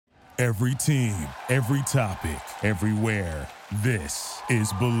Every team, every topic, everywhere. This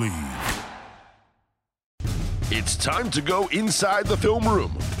is Believe. It's time to go inside the film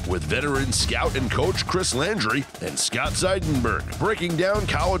room with veteran scout and coach Chris Landry and Scott Seidenberg breaking down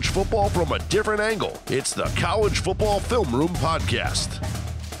college football from a different angle. It's the College Football Film Room Podcast.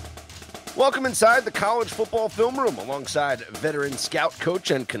 Welcome inside the College Football Film Room alongside veteran scout,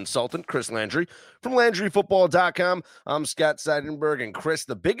 coach, and consultant Chris Landry from LandryFootball.com. I'm Scott Seidenberg, and Chris,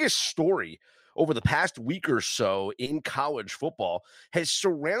 the biggest story over the past week or so in college football has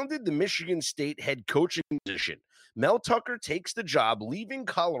surrounded the Michigan State head coaching position. Mel Tucker takes the job, leaving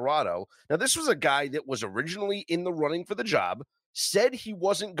Colorado. Now, this was a guy that was originally in the running for the job, said he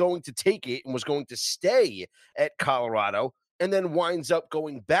wasn't going to take it and was going to stay at Colorado, and then winds up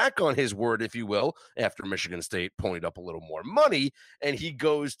going back on his word, if you will, after Michigan State ponied up a little more money, and he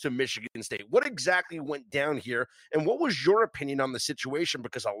goes to Michigan State. What exactly went down here, and what was your opinion on the situation?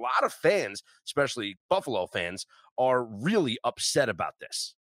 Because a lot of fans, especially Buffalo fans, are really upset about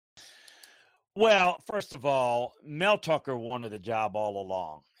this. Well, first of all, Mel Tucker wanted the job all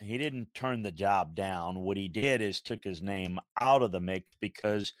along. He didn't turn the job down. What he did is took his name out of the mix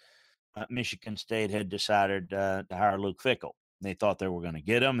because Michigan State had decided to hire Luke Fickell. They thought they were going to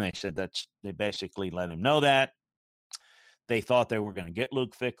get him. They said they basically let him know that. They thought they were going to get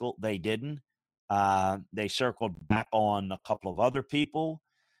Luke Fickell. They didn't. They circled back on a couple of other people.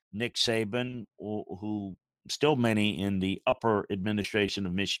 Nick Saban, who still many in the upper administration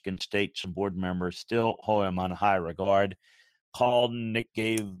of Michigan State, some board members still hold him on high regard, called. Nick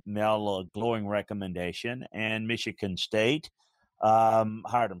gave Mel a glowing recommendation, and Michigan State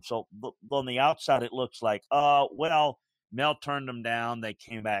hired him. So on the outside, it looks like, well, Mel turned him down. They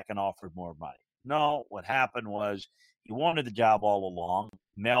came back and offered more money. No, what happened was he wanted the job all along.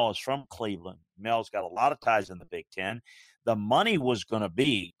 Mel is from Cleveland. Mel's got a lot of ties in the Big Ten. The money was going to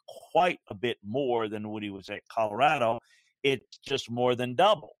be quite a bit more than what he was at Colorado. It's just more than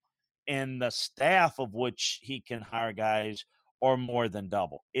double. And the staff of which he can hire guys are more than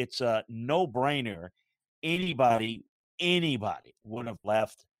double. It's a no-brainer. Anybody would have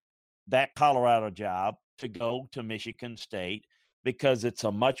left that Colorado job to go to Michigan State because it's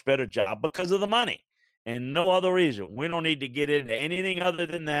a much better job because of the money and no other reason. We don't need to get into anything other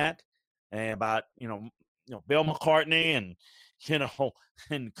than that and about, Bill McCartney and,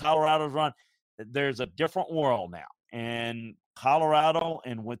 and Colorado's run. There's a different world now, and Colorado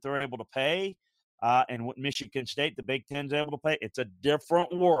and what they're able to pay and what Michigan State, the Big Ten's able to pay, it's a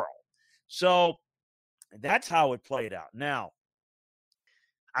different world. So that's how it played out. Now,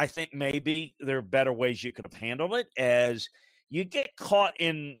 I think maybe there are better ways you could have handled it as you get caught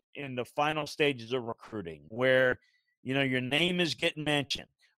in the final stages of recruiting where, your name is getting mentioned.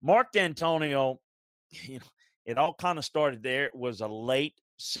 Mark D'Antonio, it all kind of started there. It was a late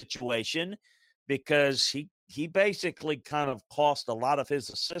situation because he basically kind of cost a lot of his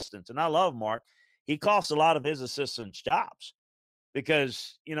assistants. And I love Mark. He cost a lot of his assistants jobs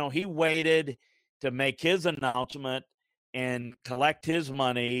because, he waited to make his announcement and collect his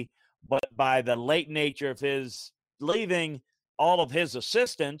money. But by the late nature of his leaving, all of his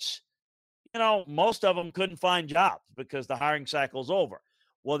assistants, most of them couldn't find jobs because the hiring cycle's over.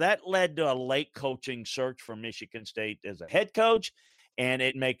 Well, that led to a late coaching search for Michigan State as a head coach, and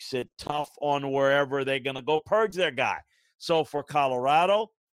it makes it tough on wherever they're going to go purge their guy. So for Colorado,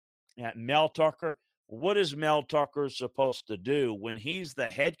 at Mel Tucker, what is Mel Tucker supposed to do when he's the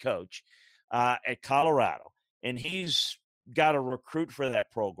head coach at Colorado and he's got to recruit for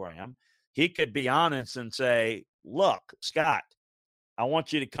that program? He could be honest and say, look, Scott, I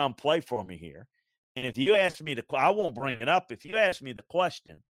want you to come play for me here. And if you ask me I won't bring it up. If you ask me the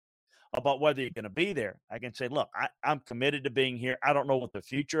question about whether you're going to be there, I can say, look, I'm committed to being here. I don't know what the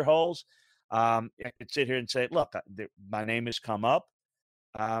future holds. I could sit here and say, look, my name has come up.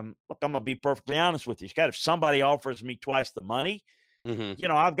 Look, I'm going to be perfectly honest with you, Scott. If somebody offers me twice the money,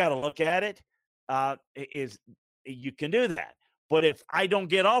 I've got to look at it. You can do that. But if I don't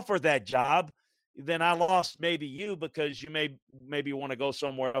get offered that job, then I lost maybe you because you maybe want to go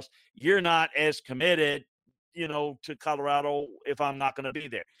somewhere else. You're not as committed, to Colorado if I'm not going to be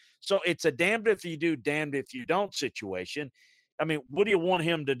there. So it's a damned if you do, damned if you don't situation. I mean, what do you want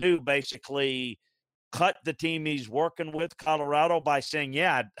him to do? Basically cut the team he's working with, Colorado, by saying,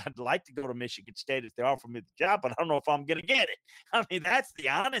 yeah, I'd like to go to Michigan State if they offer me the job, but I don't know if I'm going to get it. I mean, that's the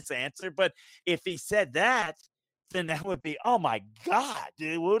honest answer. But if he said that, then that would be, oh, my God,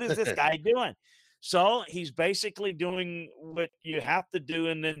 dude, what is this guy doing? So he's basically doing what you have to do.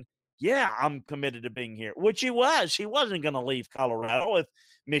 And then, yeah, I'm committed to being here, which he was. He wasn't going to leave Colorado if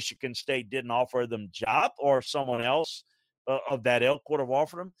Michigan State didn't offer them a job or someone else of that ilk would have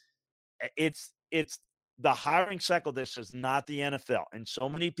offered him. It's the hiring cycle. This is not the NFL. And so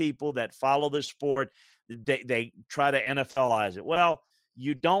many people that follow this sport, they try to NFLize it. Well,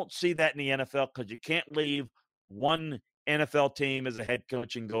 you don't see that in the NFL because you can't leave one NFL team as a head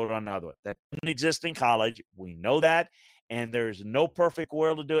coach and go to another one. That doesn't exist in college. We know that. And there's no perfect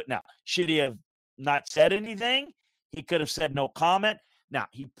world to do it. Now, should he have not said anything? He could have said no comment. Now,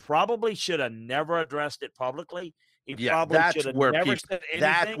 he probably should have never addressed it publicly. He probably should have never said anything.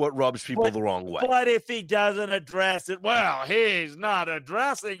 That's what rubs people the wrong way. But if he doesn't address it, well, he's not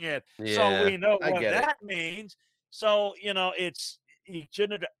addressing it. Yeah, so we know what that it. means. So, he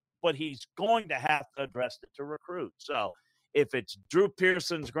shouldn't have, but he's going to have to address it to recruit. So if it's Drew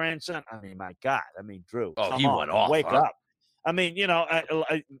Pearson's grandson, I mean, my God, Drew. Oh, he went off. Wake up.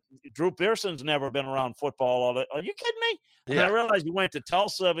 Drew Pearson's never been around football all that. Are you kidding me? Yeah. I realize you went to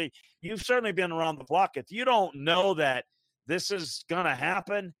Tulsa. You've certainly been around the block. If you don't know that this is going to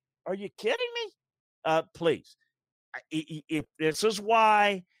happen, are you kidding me? Please. This is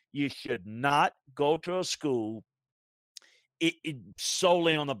why you should not go to a school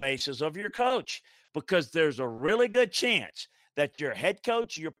solely on the basis of your coach, because there's a really good chance that your head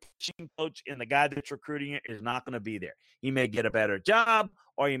coach, your pitching coach, and the guy that's recruiting it is not going to be there. He may get a better job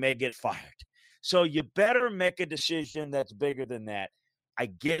or he may get fired. So you better make a decision that's bigger than that. I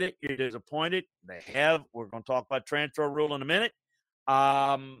get it. You're disappointed. We're going to talk about transfer rule in a minute.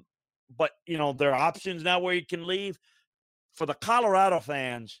 But, there are options now where you can leave. For the Colorado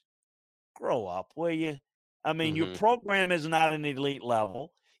fans, grow up, will you? Your program is not an elite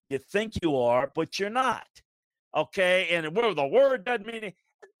level. You think you are, but you're not. Okay? And where the word doesn't mean it,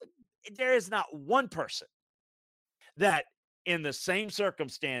 there is not one person that in the same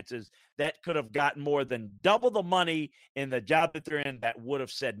circumstances that could have gotten more than double the money in the job that they're in that would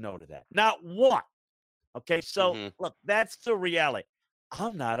have said no to that. Not one. Okay? So, look, that's the reality.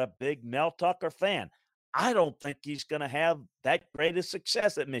 I'm not a big Mel Tucker fan. I don't think he's going to have that great a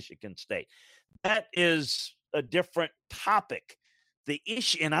success at Michigan State. That is a different topic. The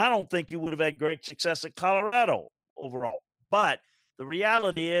issue, and I don't think he would have had great success at Colorado overall. But the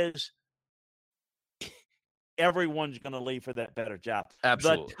reality is everyone's going to leave for that better job.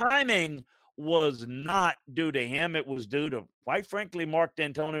 Absolutely. The timing was not due to him. It was due to, quite frankly, Mark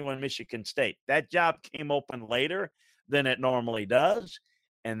D'Antonio and Michigan State. That job came open later than it normally does.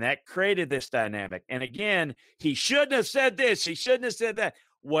 And that created this dynamic. And again, he shouldn't have said this. He shouldn't have said that.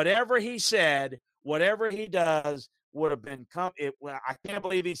 Whatever he said, whatever he does would have been I can't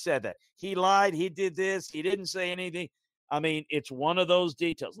believe he said that. He lied. He did this. He didn't say anything. It's one of those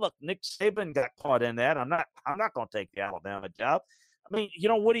details. Look, Nick Saban got caught in that. I'm not going to take the Alabama job. What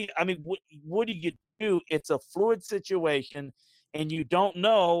do you do? It's a fluid situation, and you don't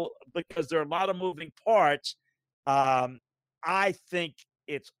know because there are a lot of moving parts. I think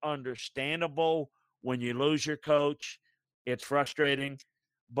it's understandable when you lose your coach. It's frustrating.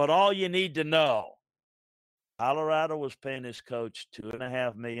 But all you need to know, Colorado was paying his coach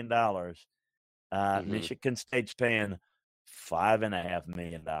 $2.5 million. Michigan State's paying $5.5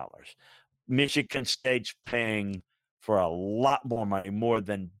 million. Michigan State's paying for a lot more money, more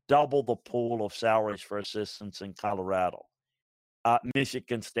than double the pool of salaries for assistants in Colorado.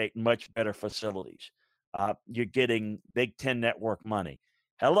 Michigan State, much better facilities. You're getting Big Ten Network money.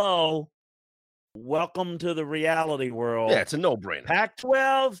 Hello. Welcome to the reality world. Yeah, it's a no-brainer.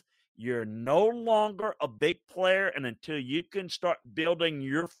 Pac-12, you're no longer a big player, and until you can start building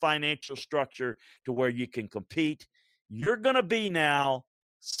your financial structure to where you can compete, you're going to be now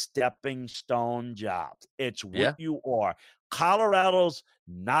stepping stone jobs. It's what you are. Colorado's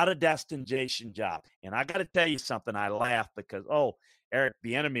not a destination job. And I got to tell you something. I laugh because, Eric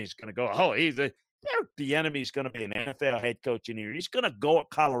Bieniemy is going to go, Eric Bieniemy is going to be an NFL head coach in here. He's going to go at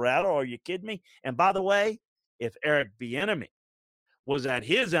Colorado. Are you kidding me? And by the way, if Eric Bieniemy was at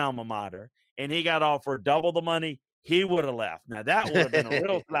his alma mater and he got offered double the money, he would have left. Now, that would have been a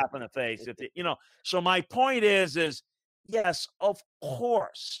real slap in the face. So my point is yes, of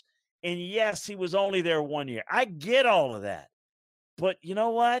course. And yes, he was only there 1 year. I get all of that. But you know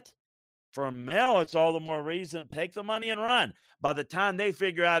what? For Mel, it's all the more reason to take the money and run. By the time they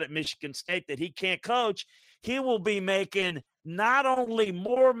figure out at Michigan State that he can't coach, he will be making not only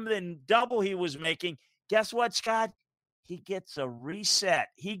more than double he was making. Guess what, Scott? He gets a reset.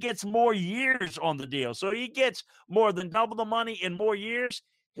 He gets more years on the deal. So he gets more than double the money in more years.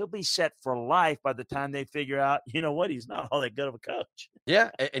 He'll be set for life by the time they figure out, he's not all that good of a coach. Yeah,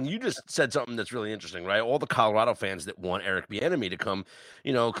 and you just said something that's really interesting, right? All the Colorado fans that want Eric Bieniemy to come,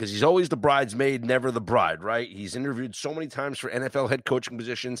 because he's always the bridesmaid, never the bride, right? He's interviewed so many times for NFL head coaching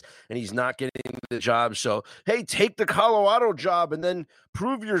positions, and he's not getting the job. So, hey, take the Colorado job and then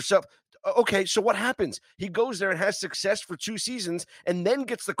prove yourself. Okay, so what happens? He goes there and has success for 2 seasons and then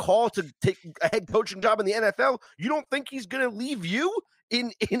gets the call to take a head coaching job in the NFL. You don't think he's going to leave you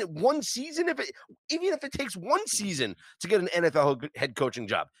in one season even if it takes one season to get an NFL head coaching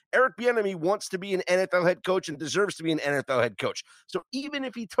job? Eric Bieniemy wants to be an NFL head coach and deserves to be an NFL head coach. So even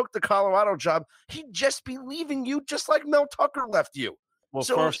if he took the Colorado job, he'd just be leaving you just like Mel Tucker left you. Well,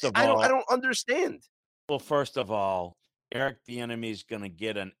 So first of all, I don't understand. Well, first of all, Eric Bieniemy is going to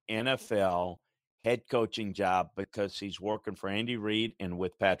get an NFL head coaching job because he's working for Andy Reid and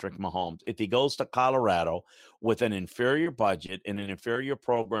with Patrick Mahomes. If he goes to Colorado with an inferior budget and an inferior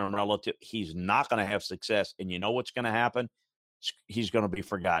program relative, he's not going to have success. And you know what's going to happen? He's going to be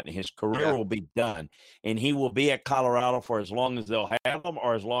forgotten. His career will be done, and he will be at Colorado for as long as they'll have him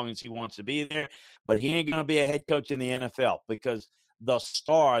or as long as he wants to be there. But he ain't going to be a head coach in the NFL because the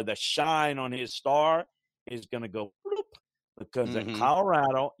shine on his star is going to go bloop, because at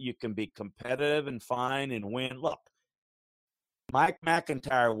Colorado, you can be competitive and fine and win. Look, Mike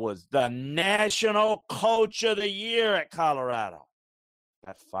McIntyre was the national coach of the year at Colorado.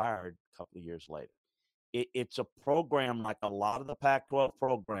 Got fired a couple of years later. It's a program like a lot of the Pac-12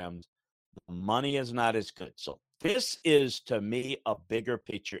 programs. The money is not as good. So this is, to me, a bigger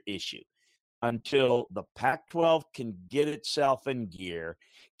picture issue. Until the Pac-12 can get itself in gear,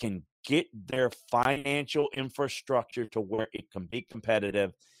 can get their financial infrastructure to where it can be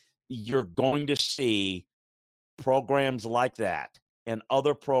competitive, you're going to see programs like that and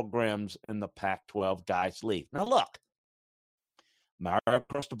other programs in the Pac-12 guys leave. Now, look, Mario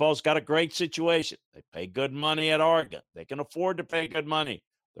Cristobal's got a great situation. They pay good money at Oregon. They can afford to pay good money.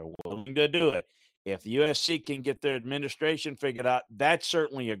 They're willing to do it. If USC can get their administration figured out, that's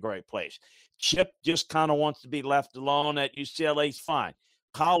certainly a great place. Chip just kind of wants to be left alone at UCLA's fine.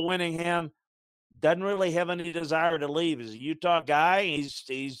 Kyle Whittingham doesn't really have any desire to leave. He's a Utah guy.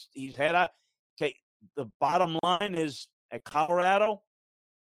 He's had a okay. The bottom line is at Colorado,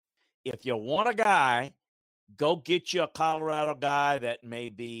 if you want a guy, go get you a Colorado guy that may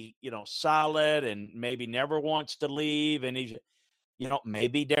be, solid and maybe never wants to leave. And he's,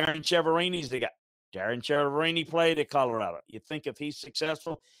 maybe Darren Chiaverini's the guy. Darren Chiaverini played at Colorado. You think if he's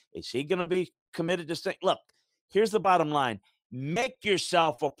successful, is he going to be committed to stay? Look, here's the bottom line. Make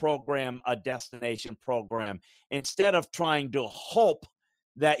yourself a program, a destination program, instead of trying to hope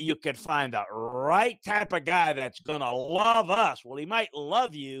that you could find the right type of guy that's going to love us. Well, he might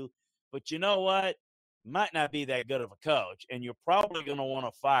love you, but you know what? Might not be that good of a coach, and you're probably going to want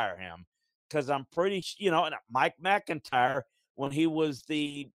to fire him because I'm pretty, Mike McIntyre, when he was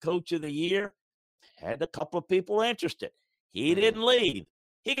the coach of the year, had a couple of people interested. He didn't leave.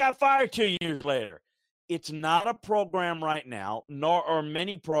 He got fired 2 years later. It's not a program right now, nor are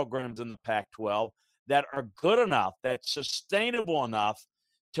many programs in the Pac-12 that are good enough, that's sustainable enough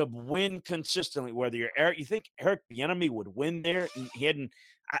to win consistently. Whether you think Eric Bieniemy would win there, he hadn't.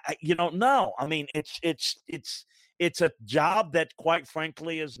 No. I mean, it's a job that, quite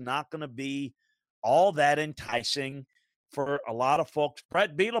frankly, is not going to be all that enticing for a lot of folks.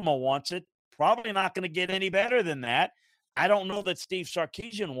 Brett Bielema wants it. Probably not going to get any better than that. I don't know that Steve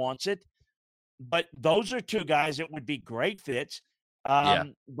Sarkisian wants it, but those are two guys that would be great fits. But,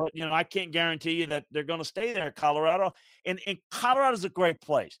 I can't guarantee you that they're going to stay there in Colorado. And Colorado's a great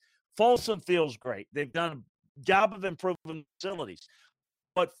place. Folsom feels great. They've done a job of improving facilities.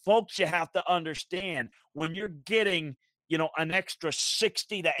 But, folks, you have to understand when you're getting, an extra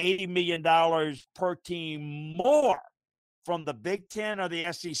 $60 to $80 million per team more from the Big Ten or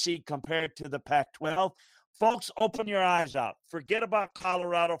the SEC compared to the Pac-12, folks, open your eyes out. Forget about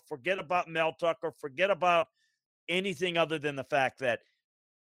Colorado. Forget about Mel Tucker. Forget about anything other than the fact that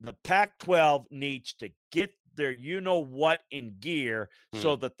the Pac-12 needs to get their you-know-what in gear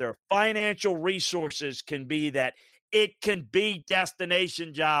so that their financial resources can be that it can be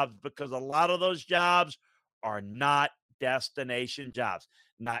destination jobs, because a lot of those jobs are not destination jobs.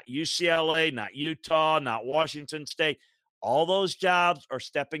 Not UCLA, not Utah, not Washington State. All those jobs are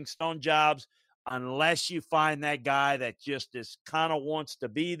stepping stone jobs unless you find that guy that just kind of wants to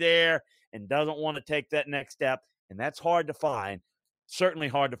be there and doesn't want to take that next step. And that's hard to find. Certainly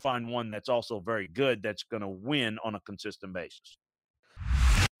hard to find one that's also very good that's going to win on a consistent basis.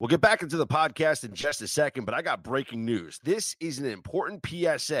 We'll get back into the podcast in just a second, but I got breaking news. This is an important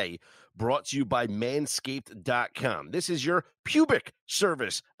PSA brought to you by Manscaped.com. This is your pubic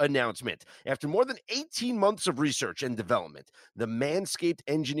service announcement. After more than 18 months of research and development, the Manscaped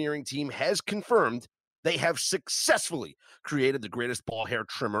engineering team has confirmed they have successfully created the greatest ball hair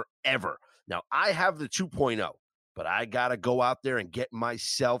trimmer ever. Now, I have the 2.0, but I got to go out there and get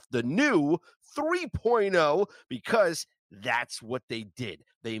myself the new 3.0 because That's what they did.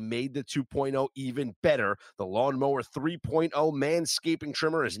 They made the 2.0 even better. The Lawnmower 3.0 manscaping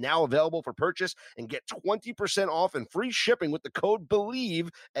trimmer is now available for purchase, and get 20% off and free shipping with the code BELIEVE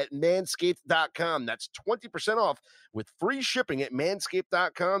at manscaped.com. That's 20% off with free shipping at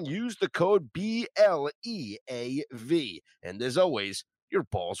manscaped.com. Use the code BLEAV. And as always, your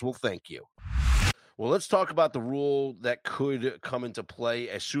balls will thank you. Well, let's talk about the rule that could come into play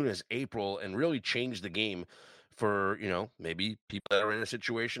as soon as April and really change the game for, maybe people that are in a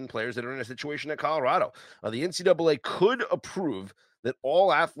situation, players that are in a situation at Colorado. The NCAA could approve that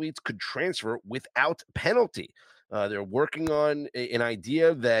all athletes could transfer without penalty. They're working on an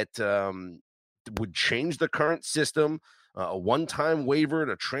idea that would change the current system, a one-time waiver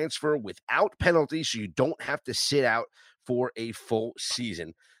to transfer without penalty, so you don't have to sit out for a full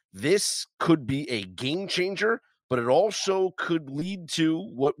season. This could be a game changer, but it also could lead to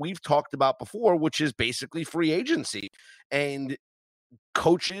what we've talked about before, which is basically free agency and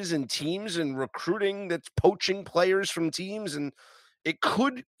coaches and teams and recruiting that's poaching players from teams. And it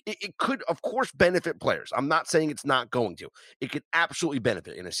could, of course, benefit players. I'm not saying it's not going to. It could absolutely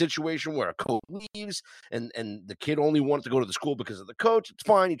benefit in a situation where a coach leaves and the kid only wanted to go to the school because of the coach. It's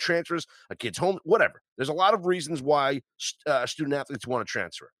fine. He transfers. A kid's home, whatever. There's a lot of reasons why student athletes want to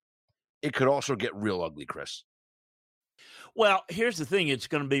transfer. It could also get real ugly, Chris. Well, here's the thing. It's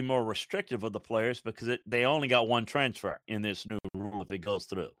going to be more restrictive of the players because they only got one transfer in this new rule if it goes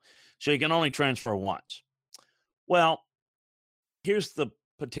through. So you can only transfer once. Well, here's the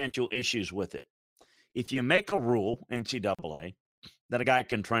potential issues with it. If you make a rule, NCAA, that a guy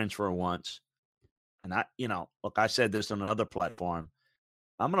can transfer once, and I said this on another platform,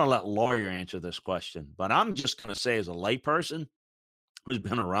 I'm going to let lawyer answer this question, but I'm just going to say as a layperson who's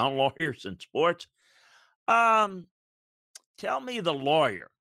been around lawyers in sports, tell me the lawyer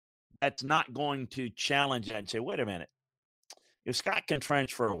that's not going to challenge that and say, wait a minute, if Scott can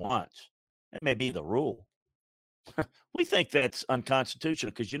transfer once, that may be the rule. We think that's unconstitutional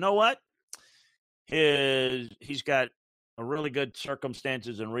because you know what? He's got a really good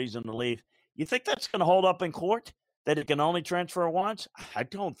circumstances and reason to leave. You think that's going to hold up in court, that it can only transfer once? I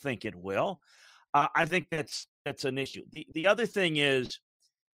don't think it will. I think that's an issue. The other thing is,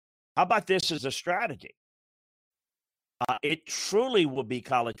 how about this as a strategy? It truly will be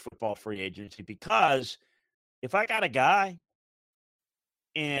college football free agency because if I got a guy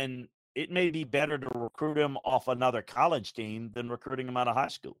and it may be better to recruit him off another college team than recruiting him out of high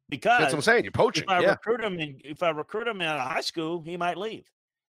school. Because that's what I'm saying. You're poaching. If I recruit him out of high school, he might leave.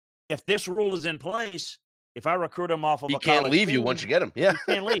 If this rule is in place, if I recruit him off of he can't leave you once you get him. Yeah.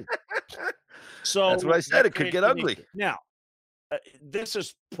 He can't leave. So that's what I said. It could get ugly. Now, this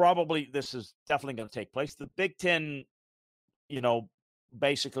is definitely going to take place. The Big Ten,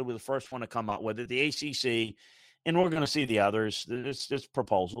 basically was the first one to come out with it, the ACC, and we're going to see the others. It's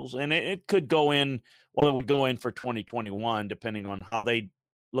proposals, and it could go in, it would go in for 2021, depending on how they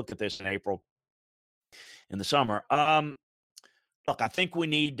look at this in April, in the summer. Look, I think we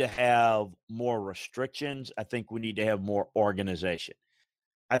need to have more restrictions. I think we need to have more organization.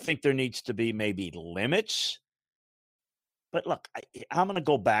 I think there needs to be maybe limits. But look, I'm going to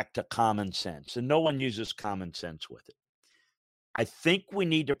go back to common sense, and no one uses common sense with it. I think we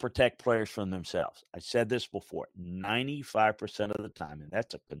need to protect players from themselves. I said this before, 95% of the time, and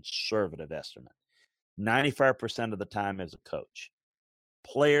that's a conservative estimate, 95% of the time as a coach,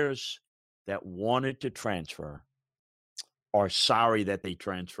 players that wanted to transfer are sorry that they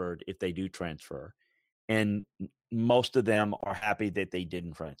transferred if they do transfer, and most of them are happy that they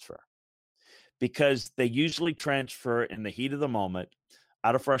didn't transfer because they usually transfer in the heat of the moment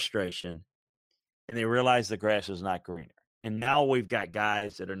out of frustration, and they realize the grass is not greener. And now we've got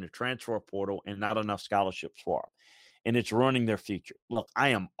guys that are in the transfer portal and not enough scholarships for them. And it's ruining their future. Look, I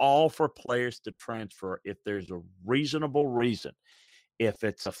am all for players to transfer if there's a reasonable reason, if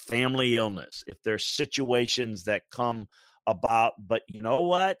it's a family illness, if there's situations that come about. But you know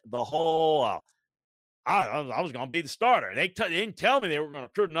what? The whole I was going to be the starter. They didn't tell me they were going to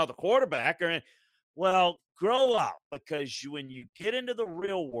recruit another quarterback. Well, grow up, because when you get into the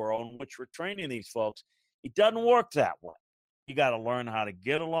real world in which we're training these folks, it doesn't work that way. You got to learn how to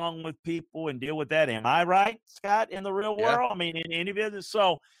get along with people and deal with that. Am I right, Scott, in the real world? I mean, in any business.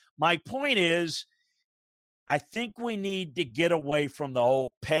 So my point is, I think we need to get away from the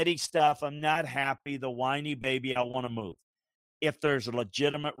whole petty stuff. I'm not happy, the whiny baby, I want to move. If there's a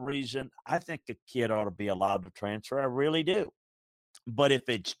legitimate reason, I think a kid ought to be allowed to transfer. I really do. But if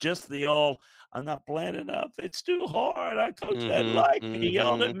it's just the old, I'm not playing enough, it's too hard, I coach that like me,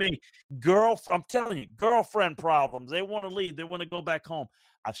 yelled at me. I'm telling you, girlfriend problems. They want to leave. They want to go back home.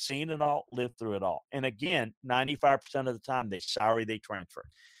 I've seen it all, lived through it all. And again, 95% of the time, they're sorry they transfer.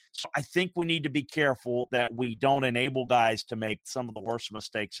 So I think we need to be careful that we don't enable guys to make some of the worst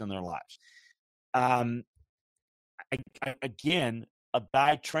mistakes in their lives. Um, again, a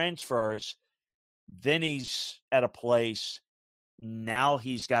guy transfers, then he's at a place, now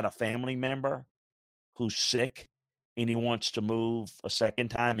he's got a family member who's sick and he wants to move a second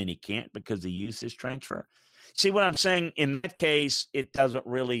time and he can't because he used his transfer. See what I'm saying? In that case, it doesn't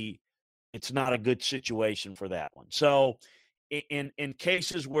really, it's not a good situation for that one. So in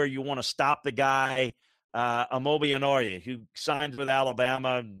cases where you want to stop the guy, Amobi Anoria, who signs with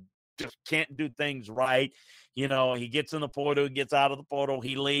Alabama, just can't do things right. You know, he gets in the portal, gets out of the portal,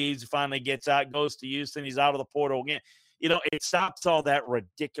 he leaves, finally gets out, goes to Houston, he's out of the portal again. You know, it stops all that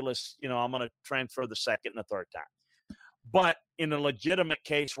ridiculous, you know, I'm going to transfer the second and the third time. But in a legitimate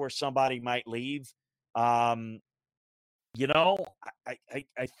case where somebody might leave, you know,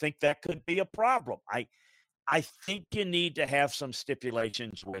 I think that could be a problem. I think you need to have some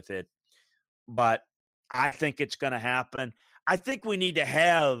stipulations with it, but I think it's going to happen. I think we need to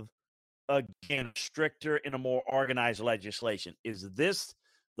have, again, stricter and a more organized legislation. Is this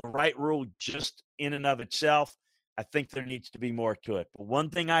the right rule just in and of itself? I think there needs to be more to it. But one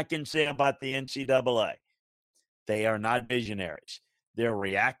thing I can say about the NCAA, they are not visionaries. They're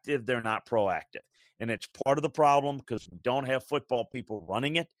reactive. They're not proactive. And it's part of the problem because we don't have football people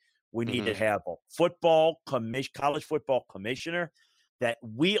running it. We need to have a college football commissioner that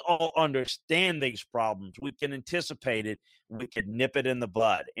we all understand these problems. We can anticipate it. We can nip it in the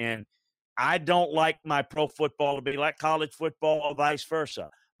bud. And I don't like my pro football to be like college football or vice versa.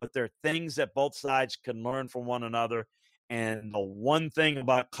 But there are things that both sides can learn from one another. And the one thing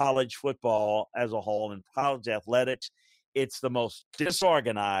about college football as a whole and college athletics, it's the most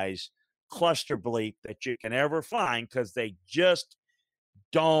disorganized cluster bleep that you can ever find because they just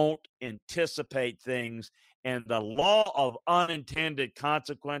don't anticipate things. And the law of unintended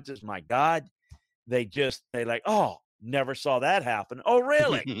consequences, my God, they like, oh, never saw that happen. Oh,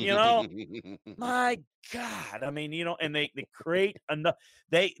 really? You know, my God. I mean, you know, and they create enough.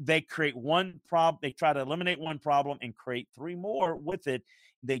 They create one problem. They try to eliminate one problem and create three more with it.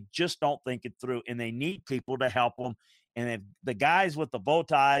 They just don't think it through, and they need people to help them. And if the guys with the bow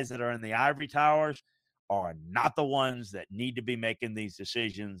ties that are in the ivory towers are not the ones that need to be making these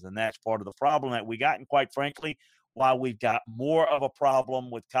decisions, and that's part of the problem that we got. And quite frankly, while we've got more of a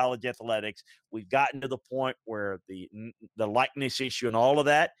problem with college athletics, we've gotten to the point where the likeness issue and all of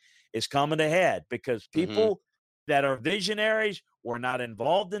that is coming to head because people that are visionaries were not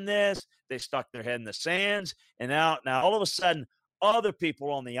involved in this. They stuck their head in the sands. And now all of a sudden, other people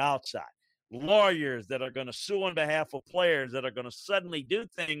on the outside, lawyers that are going to sue on behalf of players that are going to suddenly do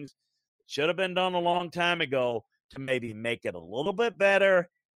things that should have been done a long time ago to maybe make it a little bit better.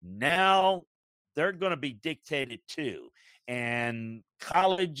 Now they're going to be dictated too. And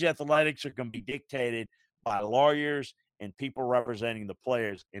college athletics are going to be dictated by lawyers and people representing the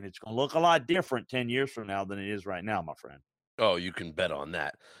players. And it's going to look a lot different 10 years from now than it is right now, my friend. Oh, you can bet on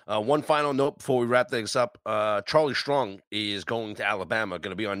that. One final note before we wrap things up. Charlie Strong is going to Alabama,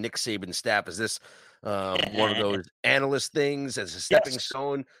 going to be on Nick Saban's staff. Is this one of those analyst things as a stepping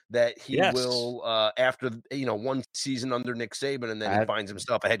stone that he will, after, one season under Nick Saban, and then he finds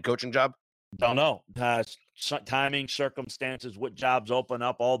himself a head coaching job? Don't know. Timing, circumstances, what jobs open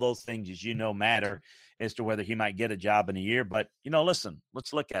up, all those things, as you know, matter as to whether he might get a job in a year. But, listen,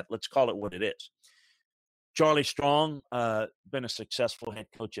 let's call it what it is. Charlie Strong, been a successful head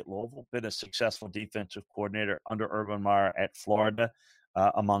coach at Louisville, been a successful defensive coordinator under Urban Meyer at Florida,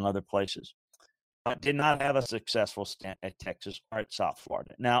 among other places. Did not have a successful stint at Texas or at South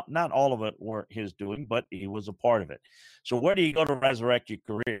Florida. Now, not all of it were his doing, but he was a part of it. So where do you go to resurrect your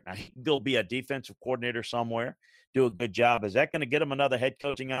career? Now, he can go be a defensive coordinator somewhere, do a good job. Is that going to get him another head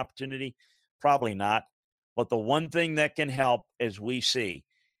coaching opportunity? Probably not. But the one thing that can help, as we see,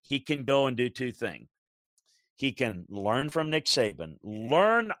 he can go and do two things. He can learn from Nick Saban,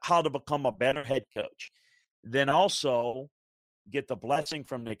 learn how to become a better head coach, then also get the blessing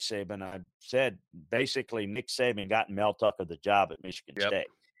from Nick Saban. I said basically Nick Saban got Mel Tucker the job at Michigan State.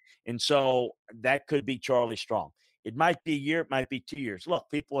 And so that could be Charlie Strong. It might be a year, it might be 2 years. Look,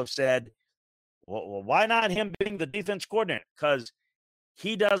 people have said, well, why not him being the defense coordinator? Because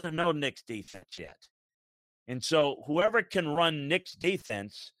he doesn't know Nick's defense yet. And so whoever can run Nick's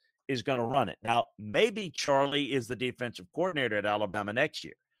defense is going to run it. Now, maybe Charlie is the defensive coordinator at Alabama next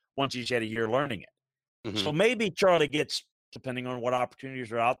year, once he's had a year learning it. So maybe Charlie gets, depending on what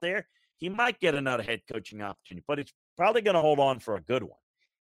opportunities are out there, he might get another head coaching opportunity, but it's probably going to hold on for a good one.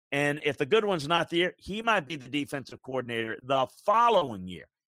 And if the good one's not there, he might be the defensive coordinator the following year.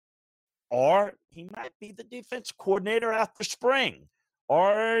 Or he might be the defense coordinator after spring.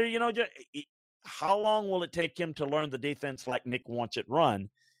 Or, how long will it take him to learn the defense like Nick wants it run?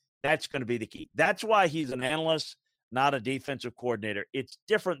 That's going to be the key. That's why he's an analyst, not a defensive coordinator. It's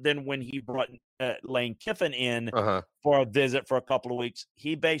different than when he brought Lane Kiffin in for a visit for a couple of weeks.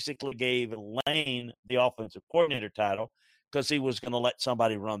 He basically gave Lane the offensive coordinator title because he was going to let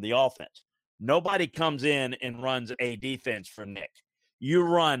somebody run the offense. Nobody comes in and runs a defense for Nick. You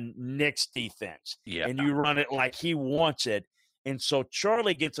run Nick's defense, and you run it like he wants it. And so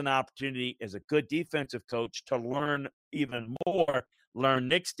Charlie gets an opportunity as a good defensive coach to learn even more, learn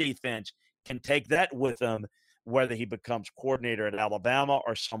Nick's defense, can take that with him, whether he becomes coordinator at Alabama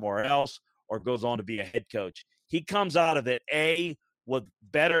or somewhere else or goes on to be a head coach. He comes out of it, with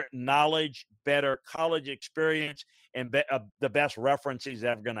better knowledge, better college experience, and the best reference he's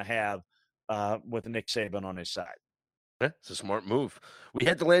ever going to have with Nick Saban on his side. Yeah, it's a smart move. We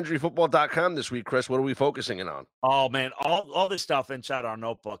head to LandryFootball.com this week, Chris. What are we focusing in on? Oh, man, all this stuff inside our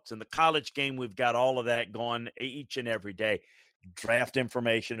notebooks. And the college game, we've got all of that going each and every day. Draft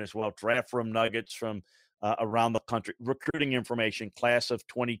information as well, draft room nuggets from around the country, recruiting information, class of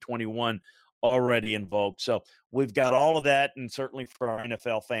 2021 already in vogue. So we've got all of that, and certainly for our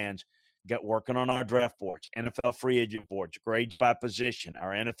NFL fans, get working on our draft boards, NFL free agent boards, grades by position,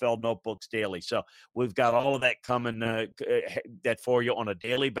 our NFL notebooks daily. So we've got all of that coming that for you on a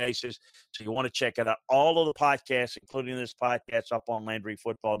daily basis. So you want to check it out. All of the podcasts, including this podcast, up on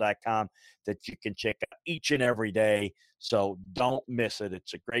LandryFootball.com that you can check out each and every day. So don't miss it.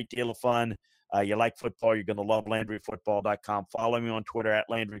 It's a great deal of fun. You like football, you're going to love LandryFootball.com. Follow me on Twitter at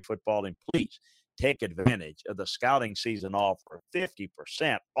LandryFootball, and please take advantage of the scouting season offer.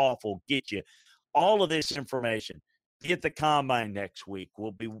 50% off will get you all of this information. Get the combine next week.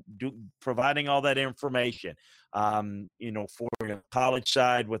 We'll be providing all that information, for the college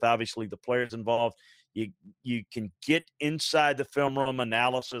side with obviously the players involved. You can get inside the film room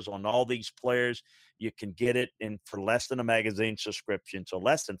analysis on all these players. You can get it for less than a magazine subscription, so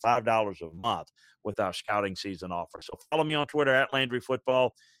less than $5 a month with our scouting season offer. So follow me on Twitter at LandryFootball.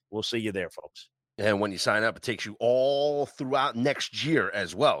 We'll see you there, folks. And when you sign up, it takes you all throughout next year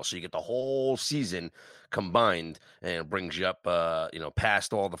as well. So you get the whole season combined, and it brings you up,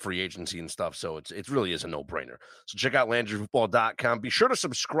 past all the free agency and stuff. So it really is a no-brainer. So check out LandryFootball.com. Be sure to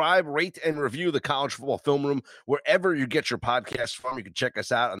subscribe, rate, and review the College Football Film Room wherever you get your podcasts from. You can check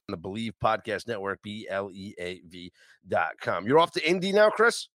us out on the Believe Podcast Network, BLEAV.com. You're off to Indy now,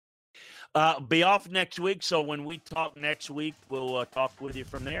 Chris? Be off next week. So when we talk next week, we'll talk with you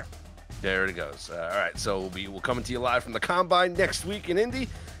from there. There it goes. All right, so we'll coming to you live from the Combine next week in Indy,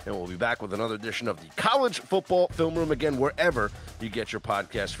 and we'll be back with another edition of the College Football Film Room, again, wherever you get your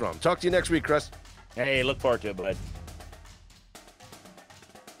podcast from. Talk to you next week, Chris. Hey, look forward to it, bud.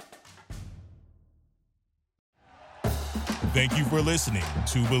 Thank you for listening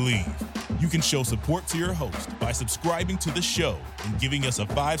to Believe. You can show support to your host by subscribing to the show and giving us a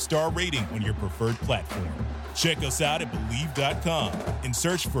 5-star rating on your preferred platform. Check us out at Believe.com and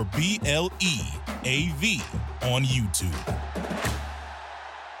search for BLEAV on YouTube.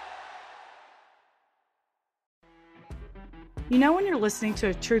 You know when you're listening to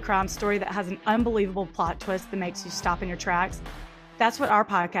a true crime story that has an unbelievable plot twist that makes you stop in your tracks? That's what our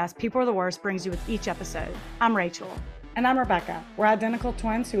podcast, People Are the Worst, brings you with each episode. I'm Rachel. And I'm Rebecca. We're identical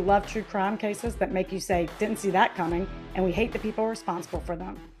twins who love true crime cases that make you say, didn't see that coming, and we hate the people responsible for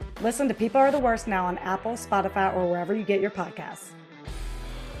them. Listen to People Are the Worst now on Apple, Spotify, or wherever you get your podcasts.